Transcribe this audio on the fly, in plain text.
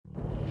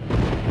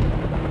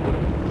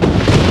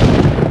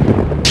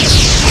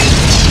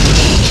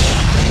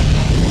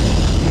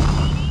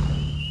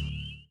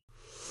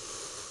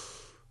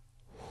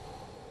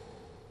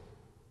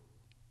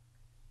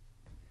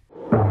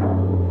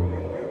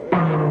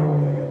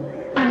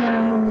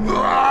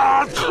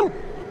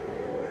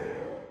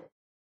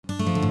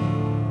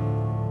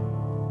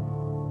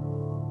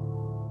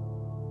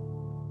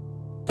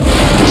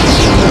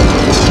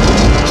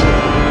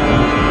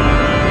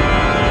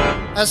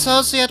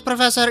Associate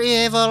Professor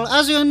Evil,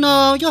 as you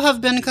know, you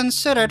have been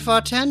considered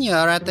for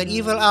tenure at the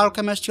Evil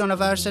Alchemist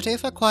University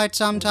for quite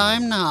some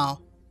time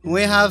now.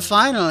 We have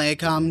finally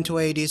come to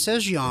a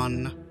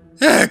decision.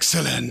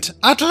 Excellent.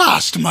 At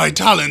last my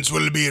talents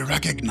will be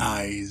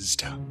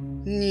recognized.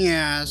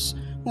 Yes.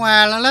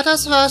 Well, let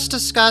us first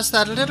discuss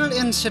that little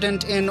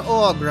incident in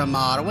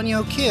Orgrimmar when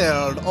you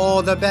killed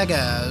all the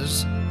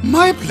beggars.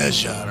 My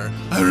pleasure.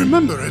 I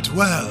remember it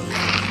well.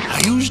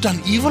 I used an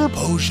evil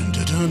potion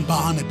to turn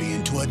Barnaby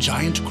into a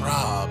giant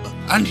crab,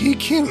 and he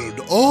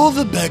killed all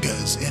the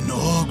beggars in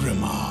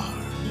Orgrimmar.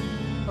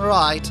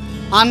 Right.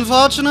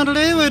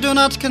 Unfortunately, we do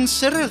not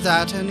consider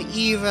that an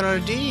evil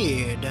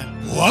deed.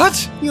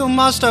 What? You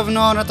must have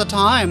known at the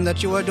time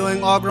that you were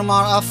doing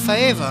Orgrimmar a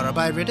favor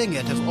by ridding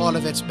it of all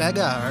of its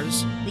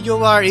beggars. You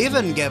were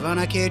even given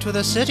a key to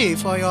the city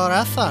for your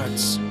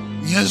efforts.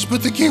 Yes,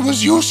 but the key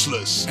was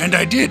useless, and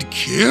I did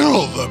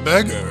kill the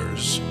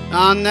beggars.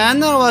 And then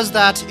there was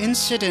that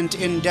incident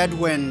in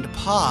Deadwind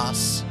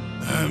Pass.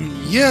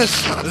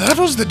 Yes, that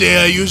was the day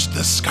I used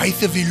the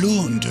Scythe of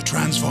Elune to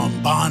transform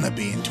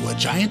Barnaby into a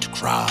giant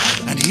crab,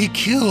 and he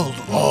killed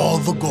all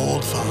the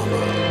gold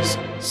farmers.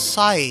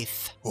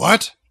 Scythe.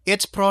 What?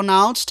 It's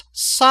pronounced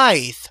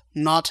scythe,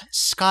 not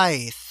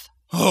scythe.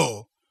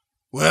 Oh,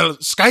 well,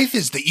 Scythe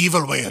is the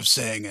evil way of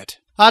saying it.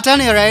 At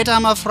any rate,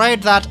 I'm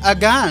afraid that,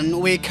 again,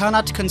 we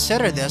cannot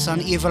consider this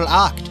an evil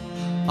act.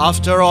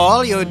 After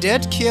all, you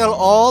did kill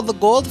all the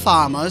gold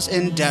farmers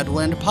in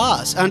Deadwind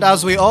Pass, and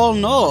as we all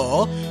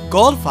know,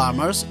 gold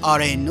farmers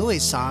are a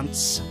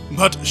nuisance.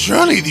 But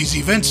surely these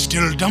events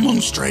still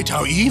demonstrate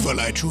how evil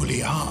I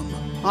truly am.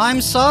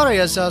 I'm sorry,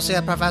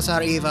 Associate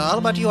Professor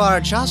Evil, but you are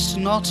just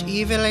not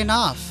evil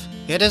enough.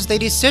 It is the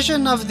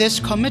decision of this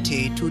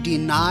committee to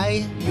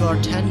deny your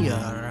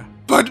tenure.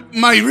 But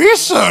my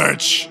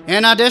research!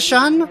 In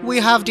addition, we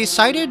have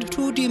decided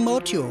to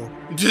demote you.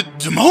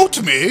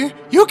 Demote me?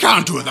 You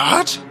can't do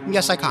that.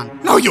 Yes, I can.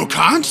 No, you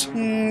can't.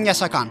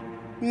 Yes, I can.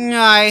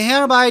 I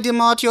hereby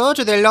demote you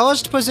to the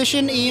lowest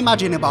position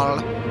imaginable.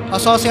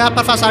 Associate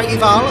Professor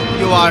Evil,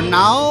 you are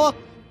now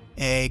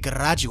a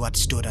graduate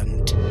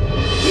student.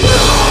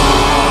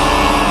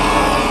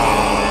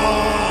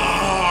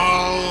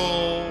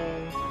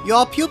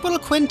 Your pupil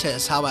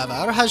Quintus,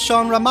 however, has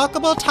shown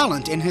remarkable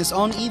talent in his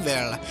own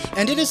evil,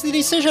 and it is the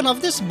decision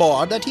of this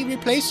board that he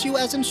replace you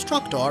as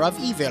instructor of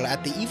evil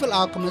at the Evil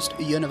Alchemist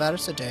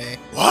University.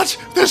 What?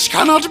 This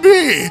cannot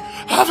be!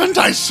 Haven't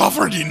I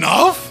suffered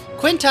enough?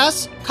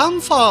 Quintus, come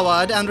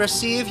forward and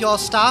receive your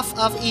staff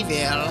of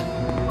evil.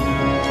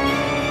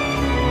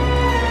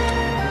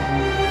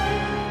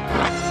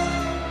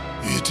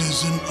 It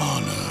is an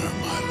honor,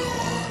 my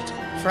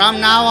lord.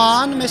 From now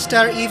on,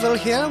 Mr. Evil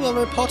here will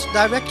report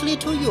directly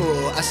to you,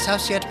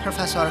 Associate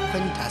Professor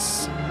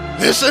Quintus.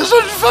 This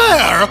isn't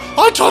fair!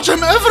 I taught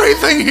him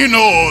everything he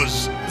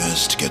knows!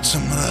 Best get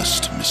some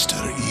rest, Mr.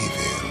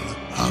 Evil.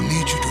 I'll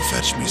need you to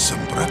fetch me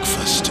some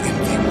breakfast in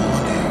the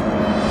morning.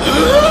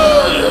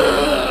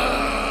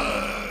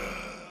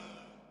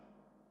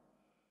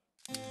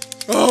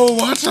 Oh,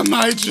 what am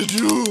I to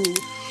do?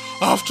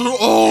 After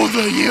all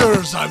the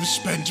years I've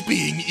spent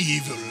being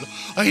evil,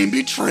 I am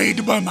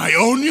betrayed by my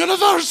own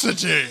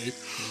university.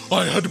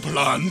 I had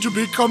planned to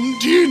become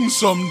dean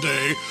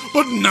someday,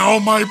 but now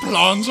my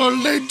plans are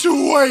laid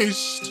to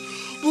waste.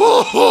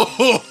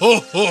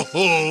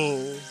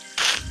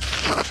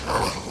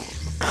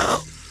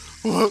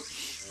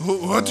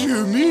 What do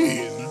you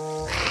mean?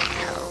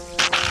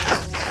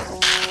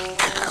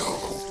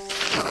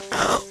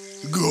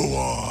 Go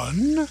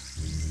on.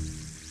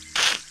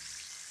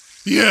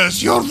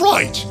 Yes, you're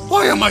right.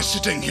 Why am I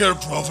sitting here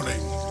groveling?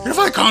 If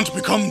I can't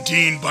become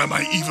dean by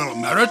my evil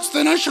merits,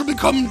 then I shall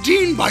become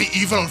dean by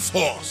evil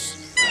force.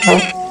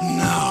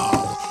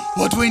 Now,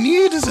 what we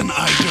need is an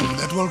item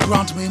that will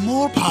grant me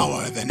more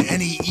power than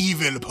any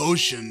evil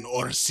potion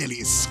or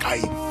silly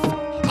scythe.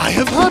 I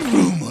have heard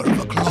rumor of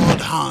a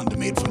clawed hand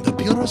made from the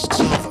purest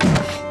silver,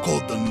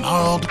 called the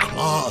Gnarled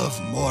Claw of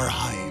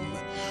Morheim.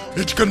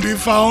 It can be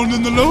found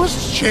in the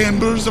lowest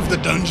chambers of the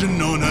dungeon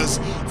known as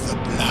the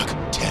Black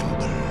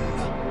Temple.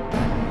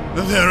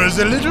 There is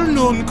a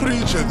little-known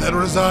creature that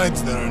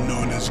resides there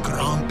known as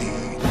Grumpy,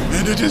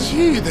 and it is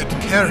he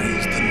that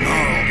carries the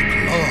Gnarled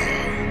Claw.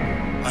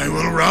 I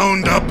will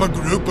round up a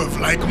group of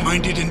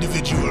like-minded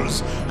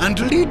individuals and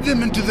lead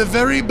them into the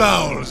very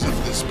bowels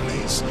of this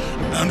place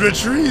and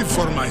retrieve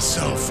for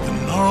myself the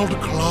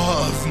Gnarled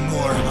Claw of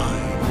Morheim.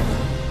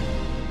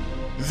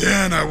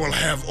 Then I will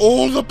have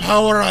all the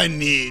power I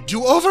need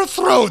to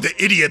overthrow the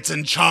idiots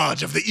in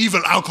charge of the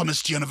Evil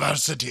Alchemist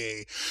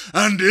University,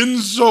 and in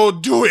so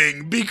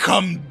doing,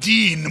 become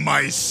dean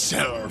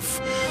myself.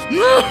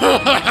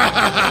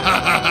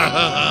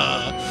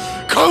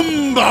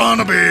 Come,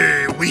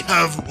 Barnaby, we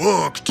have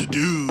work to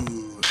do.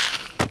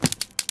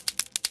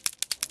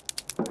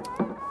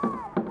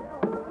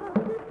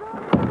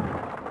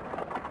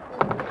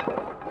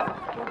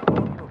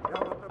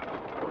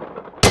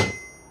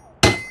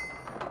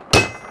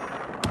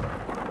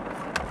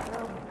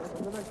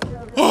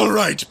 All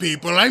right,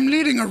 people, I'm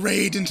leading a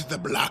raid into the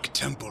Black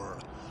Temple.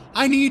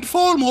 I need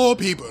 4 more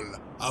people.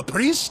 A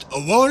priest, a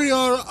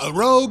warrior, a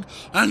rogue,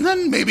 and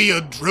then maybe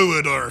a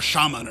druid or a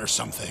shaman or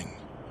something.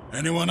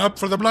 Anyone up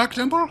for the Black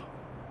Temple?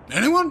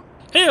 Anyone?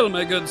 Hail,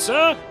 my good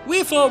sir!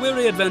 We 4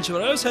 weary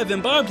adventurers have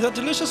imbibed that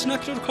delicious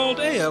nectar called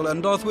ale,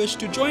 and doth wish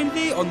to join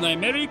thee on thy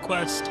merry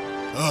quest.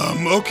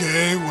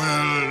 Okay,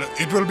 well,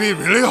 it will be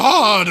really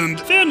hard and...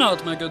 Fear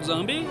not, my good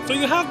zombie, for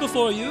you have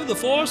before you the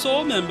 4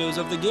 sole members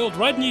of the guild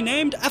rightly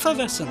named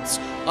Effervescence.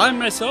 I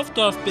myself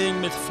doth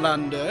being Myth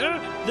Flander,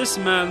 this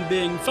man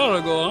being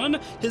Faragorn,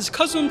 his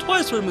cousin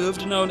twice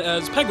removed known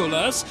as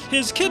Pegolas,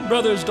 his kid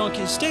brother's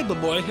donkey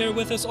stableboy here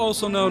with us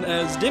also known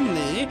as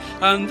Dimly,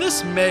 and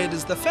this maid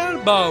is the fair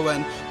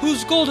Barwen,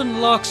 whose golden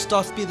locks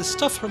doth be the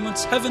stuff from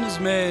whence heaven is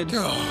made,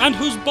 and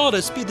whose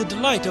bodice be the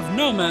delight of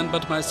no man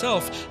but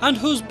myself, and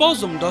whose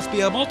bosom doth be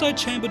a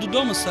multi-chambered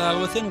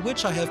domicile within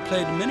which I have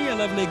played many a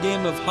lovely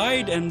game of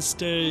hide and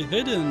stay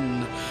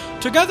hidden.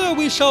 Together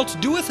we shalt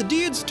doeth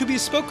deeds to be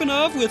spoken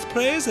of with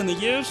praise in the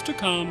years to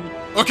come.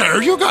 Okay,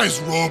 are you guys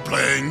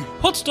role-playing?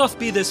 What doth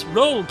be this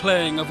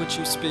role-playing of which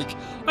you speak?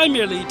 I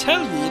merely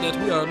tell ye that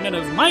we are men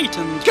of might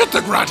and... Get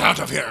the grat out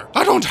of here!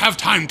 I don't have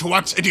time to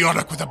wax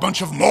idiotic with a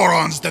bunch of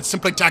morons that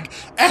simply tag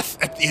F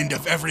at the end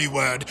of every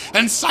word,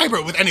 and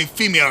cyber with any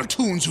female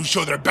toons who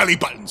show their belly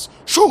buttons.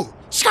 Shoo!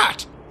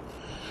 Scat!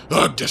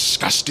 Ugh,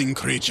 disgusting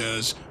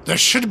creatures. There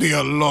should be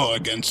a law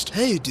against...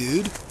 Hey,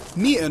 dude.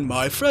 Me and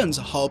my friends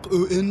help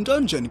you in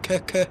dungeon,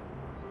 keke.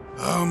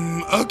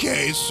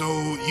 Okay, so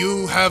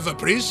you have a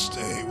priest,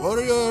 a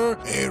warrior,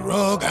 a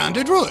rogue, and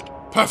a druid.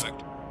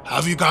 Perfect.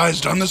 Have you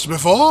guys done this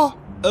before?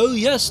 Oh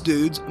yes,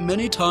 dudes.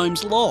 Many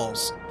times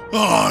laws.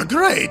 Oh,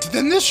 great.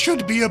 Then this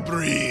should be a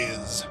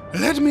breeze.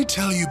 Let me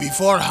tell you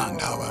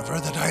beforehand, however,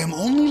 that I am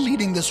only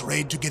leading this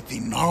raid to get the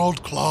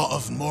gnarled claw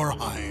of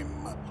Morheim.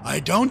 I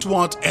don't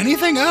want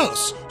anything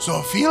else,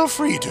 so feel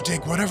free to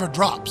take whatever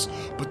drops,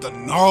 but the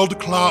gnarled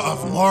claw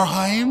of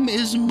Morheim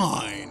is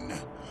mine.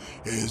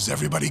 Is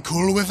everybody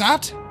cool with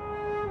that?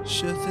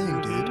 Sure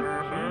thing, dude.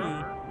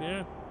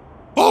 Yeah.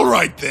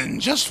 Alright then,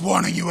 just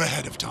warning you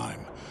ahead of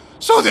time.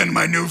 So then,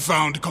 my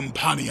newfound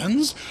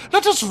companions,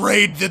 let us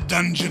raid the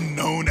dungeon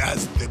known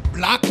as the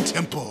Black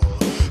Temple.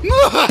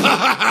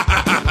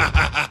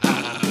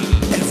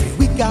 Every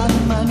week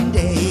on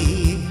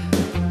Monday,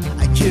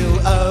 I kill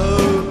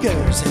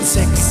ogres at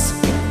 6.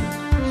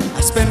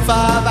 I spend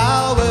 5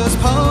 hours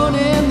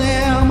poning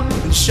them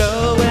and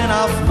showing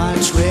off my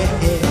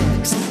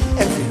tricks.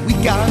 Every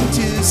week on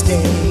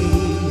Tuesday,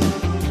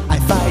 I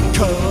fight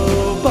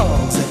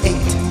kobolds at 8.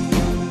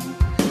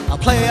 I'll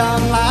play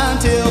online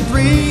till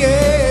 3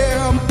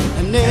 a.m.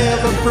 and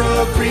never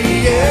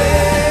procreate.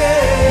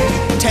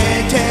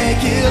 Tank,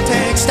 kill,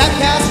 tank, stack,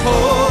 cast,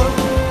 hold.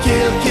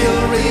 Kill,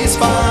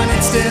 respawn,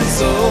 instant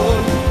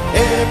zone.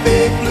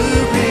 Epic,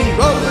 blue, green,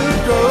 roller,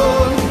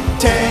 gold.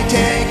 Tank,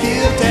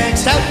 kill, tank,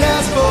 stack,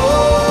 cast,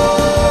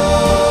 hold.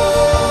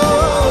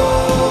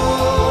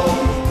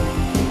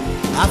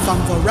 I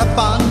farm for rep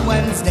on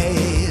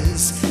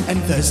Wednesdays,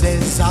 and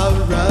Thursdays are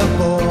a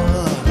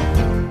bore.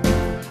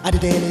 I do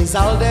dailies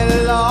all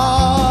day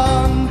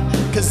long,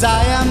 cause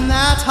I am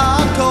that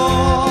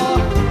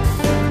hardcore.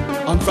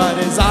 On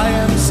Fridays I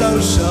am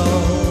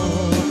social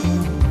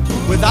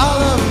with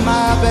all of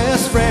my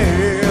best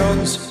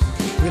friends.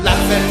 We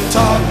laugh and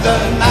talk the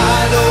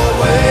night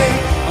away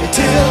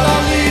until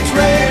our lead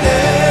trade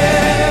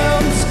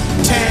ends.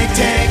 Tank,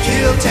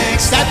 kill, tank,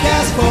 stat,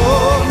 cast,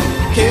 hold.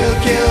 Kill,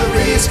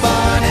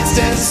 respawn,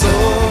 instant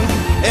zone.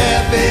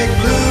 Epic,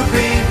 blue,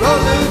 green,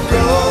 roller,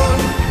 gold.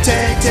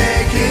 Tank,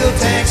 kill,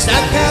 tank,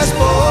 stat, cast,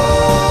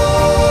 hold.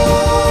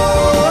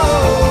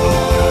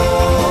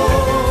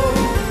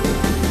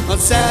 On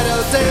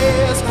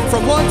Saturdays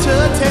from 1 to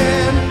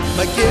 10,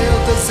 my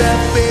guild is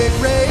epic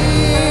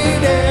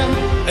raiding.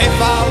 If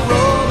I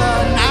roll a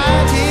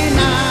 99,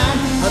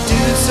 I'll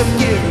do some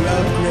gear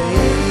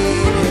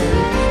upgrading.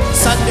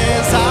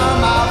 Sundays are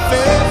my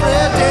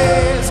favorite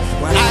days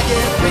when I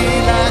get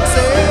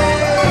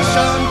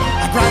relaxation.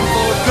 I grind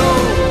for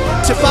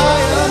gold to buy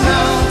a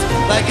mount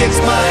like it's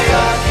my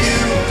occupation.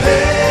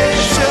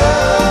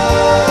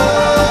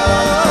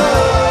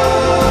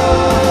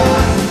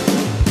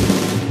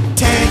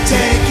 Tank,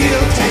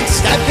 kill, tank,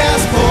 stat,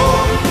 cast,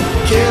 hold.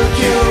 Kill,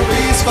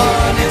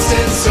 respawn,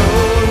 instant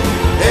zone.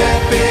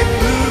 Epic,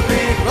 blue,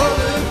 green,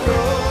 roller,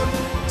 road.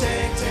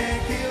 Tank,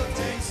 kill,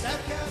 tank, stat,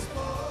 cast,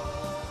 hold.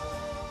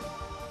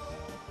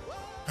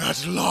 At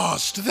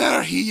last,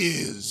 there he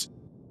is.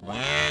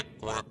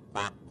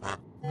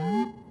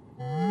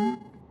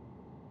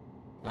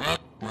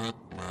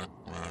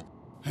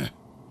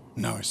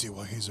 Now I see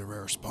why he's a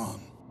rare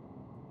spawn.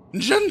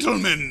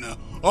 Gentlemen,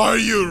 are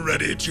you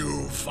ready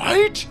to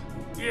fight?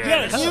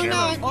 Yes, Hell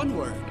no,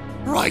 onward.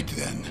 Right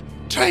then,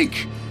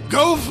 Tank,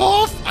 go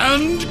forth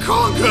and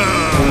conquer!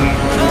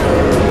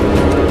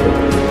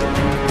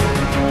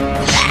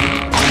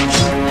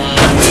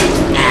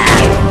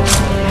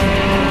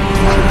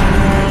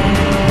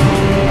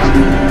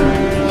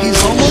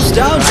 He's almost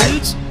down,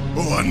 dudes.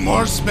 One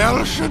more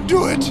spell should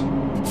do it.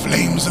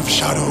 Flames of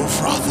shadow,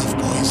 froth of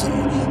poison,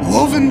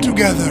 woven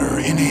together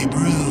in a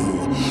brew.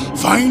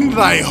 Find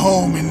thy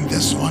home in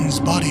this one's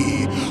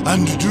body,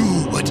 and do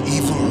what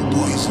evil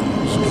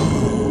poisons do.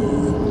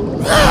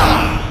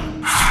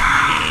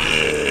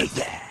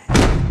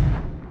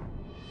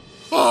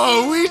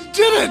 Oh, we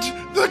did it!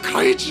 The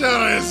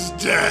creature is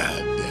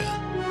dead!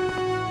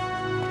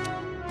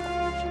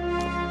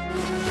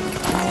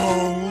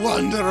 Oh,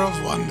 wonder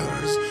of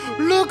wonders!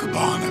 Look,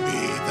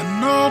 Barnaby, the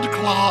nerd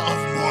claw of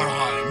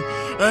Morheim,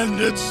 and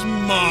it's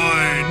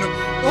mine!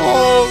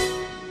 Oh!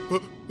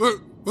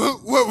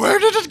 Where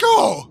did it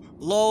go?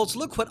 Lols,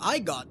 look what I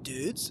got,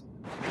 dudes.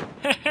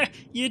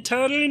 You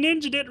totally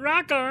ninja'd it,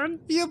 rock on.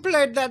 You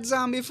played that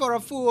zombie for a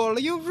fool.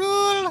 You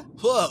rule.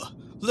 Whoa,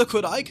 look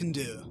what I can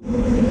do.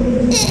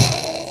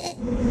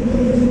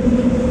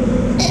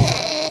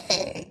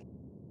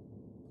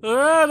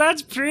 Oh,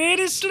 that's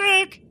pretty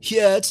slick.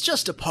 Yeah, it's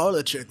just a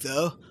parlor trick,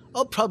 though.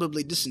 I'll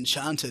probably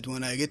disenchant it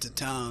when I get to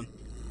town.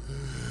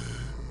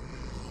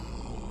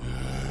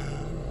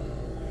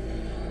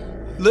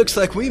 Looks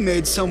like we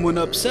made someone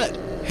upset.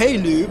 Hey,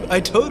 noob, I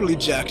totally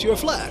jacked your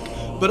flack.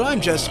 But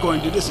I'm just going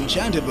to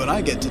disenchant it when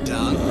I get to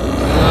town.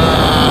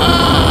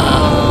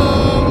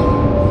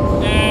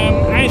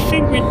 I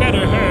think we'd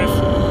better hearth.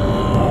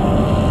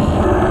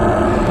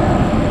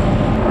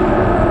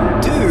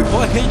 Dude,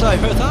 why can't I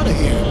hearth out of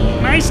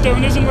here? My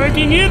stone isn't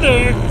working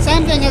either.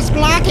 Something is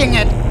blocking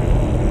it.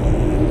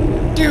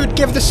 Dude,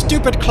 give the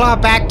stupid claw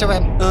back to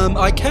him.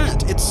 I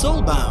can't. It's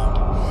soulbound.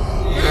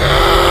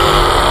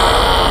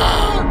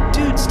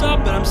 Dude,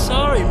 stop it. I'm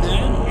sorry,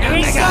 man. I'm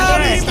my God,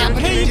 sorry, stop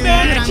but what you're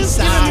payback, doing, I'm just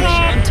give sorry. it up.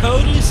 I'm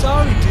totally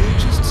sorry, dude.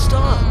 Just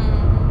stop.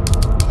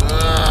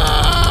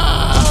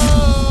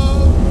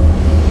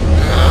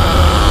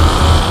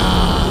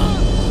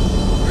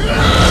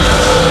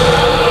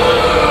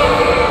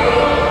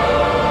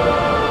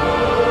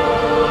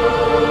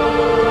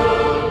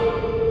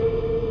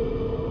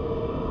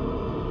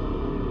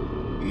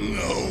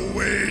 No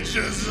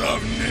wages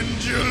of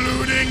ninja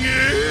looting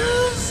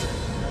is...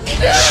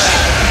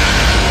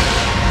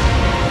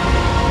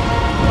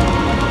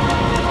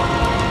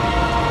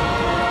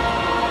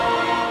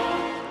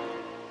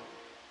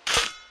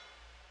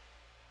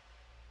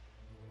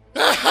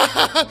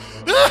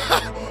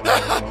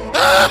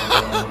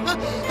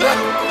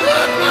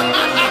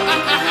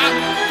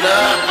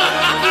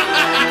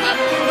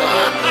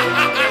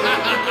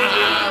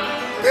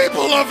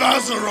 People of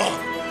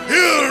Azeroth,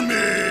 hear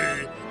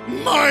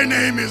me! My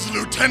name is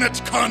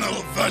Lieutenant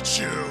Colonel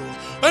Virtue,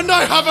 and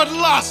I have at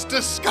last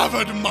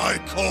discovered my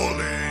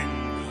calling.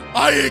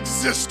 I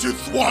exist to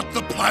thwart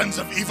the plans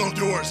of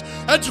evildoers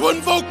and to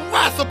invoke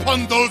wrath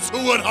upon those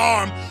who would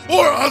harm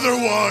or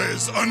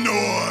otherwise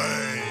annoy.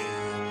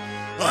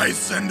 I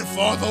send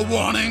forth a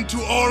warning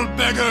to all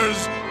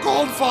beggars,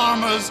 gold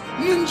farmers,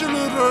 ninja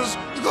looters,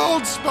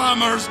 gold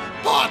spammers,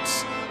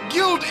 bots,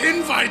 guild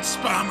invite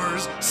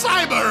spammers,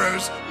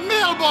 cyberers,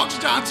 mailbox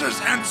dancers,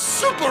 and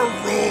super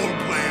role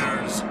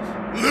players.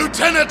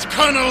 Lieutenant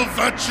Colonel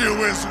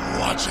Virtue is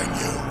watching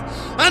you,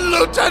 and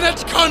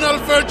Lieutenant Colonel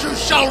Virtue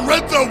shall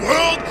rid the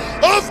world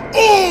of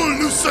all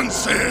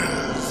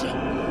nuisances.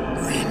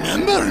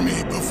 Remember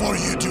me before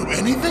you do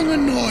anything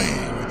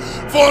annoying,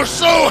 for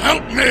so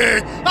help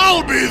me,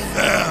 I'll be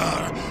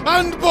there,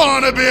 and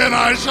Barnaby and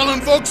I shall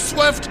invoke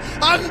swift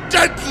and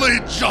deadly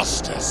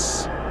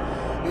justice.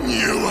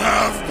 You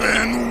have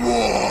been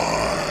warned.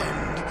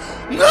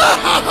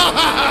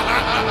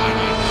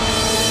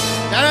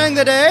 During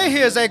the day, he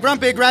is a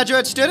grumpy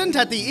graduate student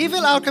at the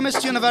Evil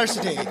Alchemist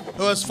University,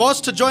 who is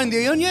forced to join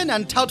the Union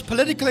and tout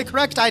politically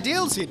correct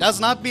ideals he does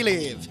not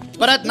believe.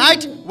 But at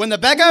night, when the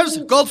beggars,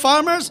 gold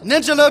farmers,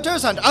 ninja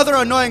looters, and other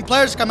annoying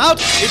players come out,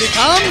 he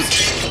becomes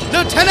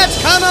Lieutenant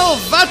Colonel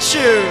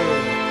Virtue!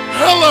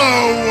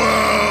 Hello,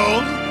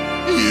 world.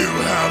 You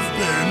have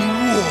been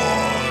warned.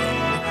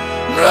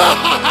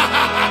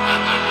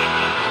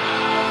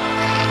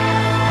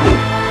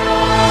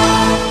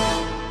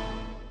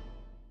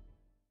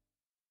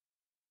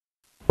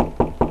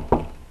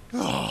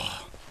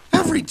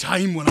 Every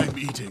time when I'm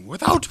eating,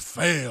 without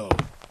fail.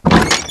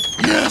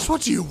 Yes,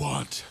 what do you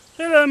want?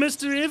 Hello,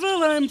 Mr.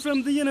 Evil. I'm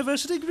from the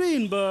University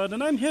Green Board,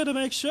 and I'm here to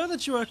make sure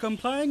that you are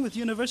complying with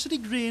University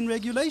Green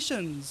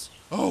regulations.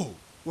 Oh,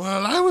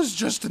 well, I was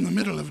just in the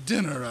middle of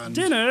dinner and...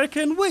 Dinner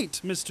can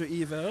wait, Mr.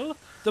 Evil.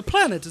 The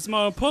planet is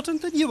more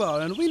important than you are,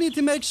 and we need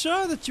to make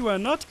sure that you are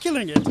not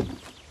killing it.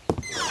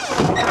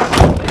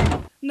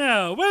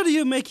 Now, where do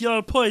you make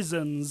your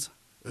poisons?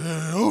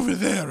 Over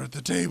there at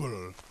the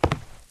table.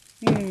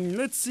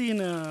 Let's see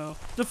now.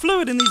 The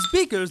fluid in these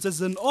beakers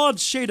is an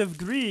odd shade of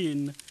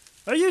green.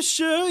 Are you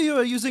sure you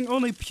are using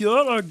only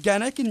pure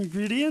organic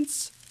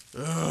ingredients?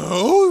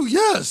 Oh,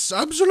 yes,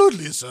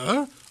 absolutely,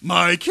 sir.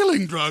 My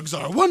killing drugs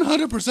are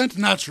 100%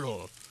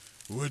 natural.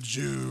 Would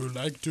you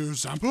like to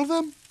sample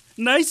them?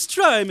 Nice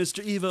try,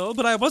 Mr. Evil,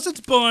 but I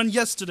wasn't born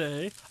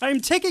yesterday. I'm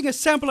taking a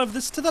sample of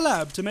this to the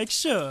lab to make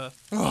sure.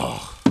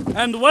 Oh.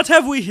 And what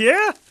have we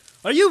here?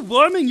 Are you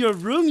warming your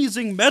room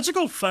using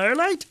magical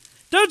firelight?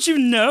 Don't you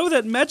know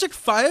that magic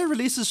fire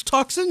releases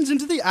toxins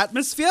into the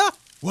atmosphere?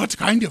 What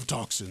kind of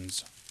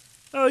toxins?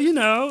 Oh, you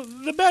know,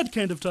 the bad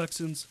kind of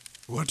toxins.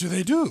 What do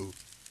they do?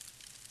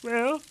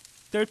 Well,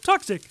 they're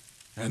toxic.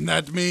 And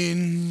that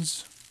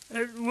means...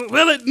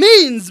 Well, it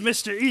means,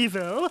 Mr.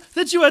 Evil,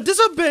 that you are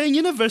disobeying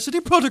university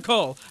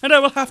protocol, and I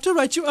will have to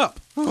write you up.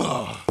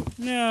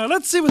 Now,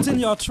 let's see what's in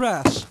your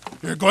trash.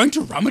 You're going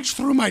to rummage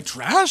through my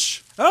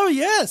trash? Oh,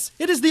 yes.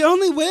 It is the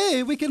only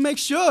way we can make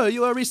sure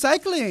you are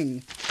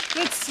recycling.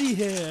 Let's see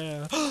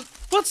here.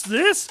 What's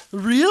this?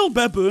 Real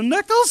baboon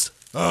knuckles?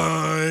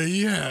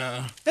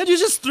 Yeah. And you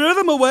just threw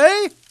them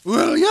away?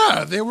 Well,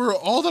 yeah, they were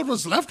all that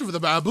was left of the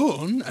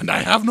baboon, and I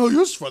have no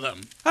use for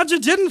them. And you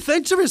didn't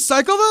think to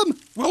recycle them?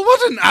 Well,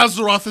 what in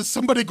Azeroth is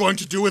somebody going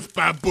to do with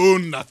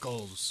baboon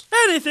knuckles?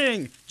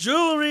 Anything.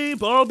 Jewelry,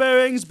 ball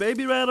bearings,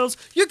 baby rattles.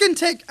 You can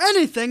take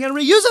anything and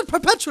reuse it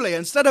perpetually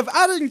instead of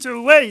adding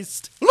to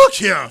waste. Look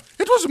here,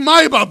 it was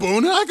my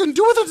baboon, and I can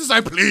do with it as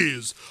I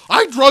please.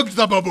 I drugged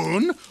the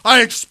baboon,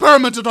 I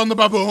experimented on the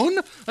baboon,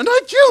 and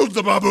I killed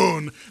the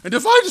baboon. And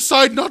if I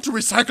decide not to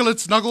recycle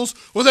its knuckles,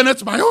 well then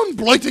it's my own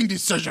blighting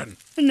decision.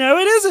 No,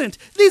 it isn't.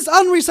 These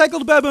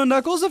unrecycled baboon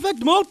knuckles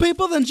affect more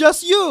people than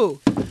just you.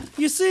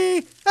 You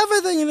see,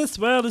 everything in this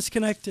world is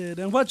connected,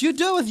 and what you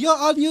do with your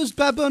unused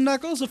baboon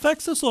knuckles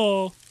affects us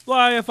all.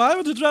 Why, if I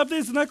were to drop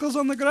these knuckles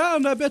on the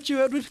ground, I bet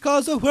you it would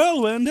cause a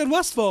whirlwind in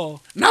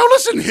Westfall. Now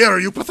listen here,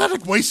 you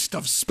pathetic waste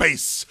of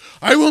space.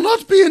 I will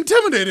not be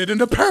intimidated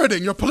into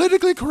parroting your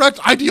politically correct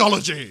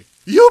ideology.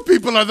 You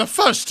people are the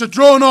first to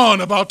drone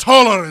on about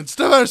tolerance,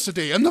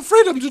 diversity, and the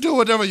freedom to do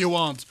whatever you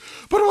want.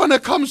 But when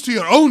it comes to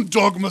your own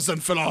dogmas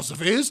and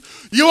philosophies,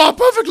 you are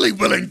perfectly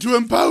willing to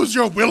impose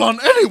your will on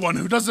anyone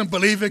who doesn't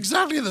believe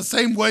exactly the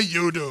same way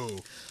you do.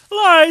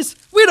 Lies!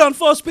 We don't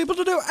force people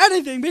to do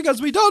anything because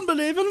we don't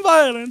believe in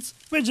violence.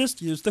 We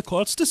just use the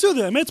courts to sue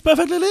them. It's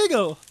perfectly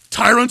legal.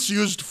 Tyrants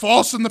used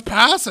force in the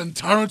past, and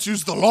tyrants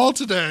use the law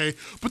today,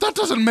 but that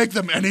doesn't make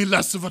them any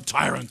less of a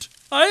tyrant.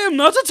 I am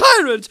not a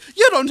tyrant.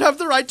 You don't have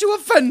the right to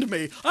offend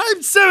me.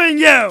 I'm suing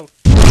you.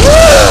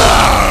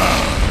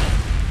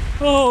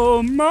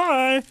 Oh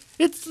my,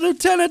 it's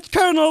Lieutenant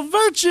Colonel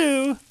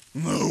Virtue.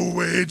 The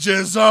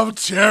wages of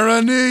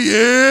tyranny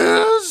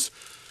is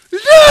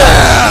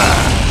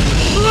death!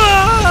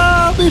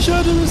 Ah, be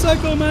sure to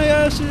recycle my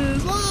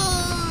ashes.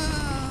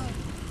 Ah.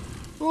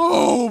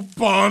 Oh,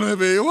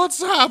 Barnaby, what's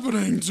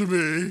happening to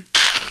me?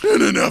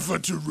 In an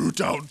effort to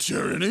root out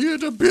tyranny,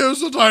 it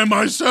appears that I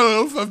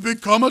myself have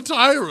become a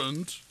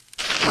tyrant.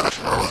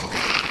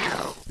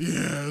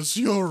 Yes,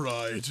 you're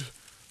right.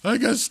 I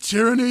guess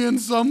tyranny in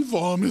some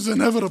form is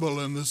inevitable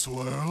in this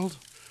world.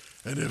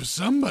 And if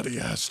somebody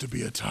has to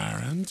be a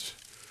tyrant,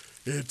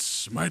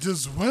 it might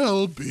as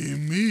well be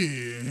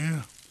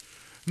me.